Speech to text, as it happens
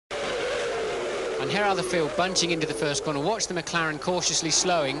And here are the field bunching into the first corner. Watch the McLaren cautiously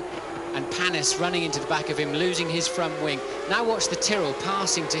slowing, and Panis running into the back of him, losing his front wing. Now watch the Tyrrell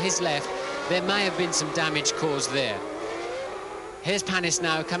passing to his left. There may have been some damage caused there. Here's Panis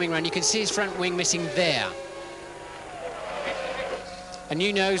now coming around. You can see his front wing missing there. A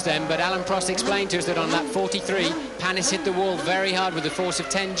new nose then, but Alan Prost explained to us that on lap 43, Panis hit the wall very hard with a force of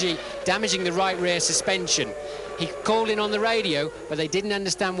 10G, damaging the right rear suspension. He called in on the radio, but they didn't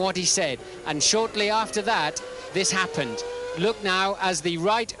understand what he said. And shortly after that, this happened. Look now as the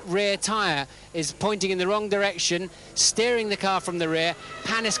right rear tyre is pointing in the wrong direction, steering the car from the rear.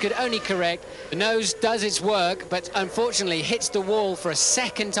 Panis could only correct. The nose does its work, but unfortunately hits the wall for a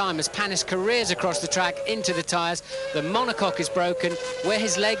second time as Panis careers across the track into the tyres. The monocoque is broken where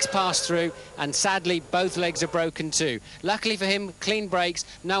his legs pass through, and sadly both legs are broken too. Luckily for him, clean brakes,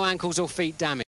 no ankles or feet damage.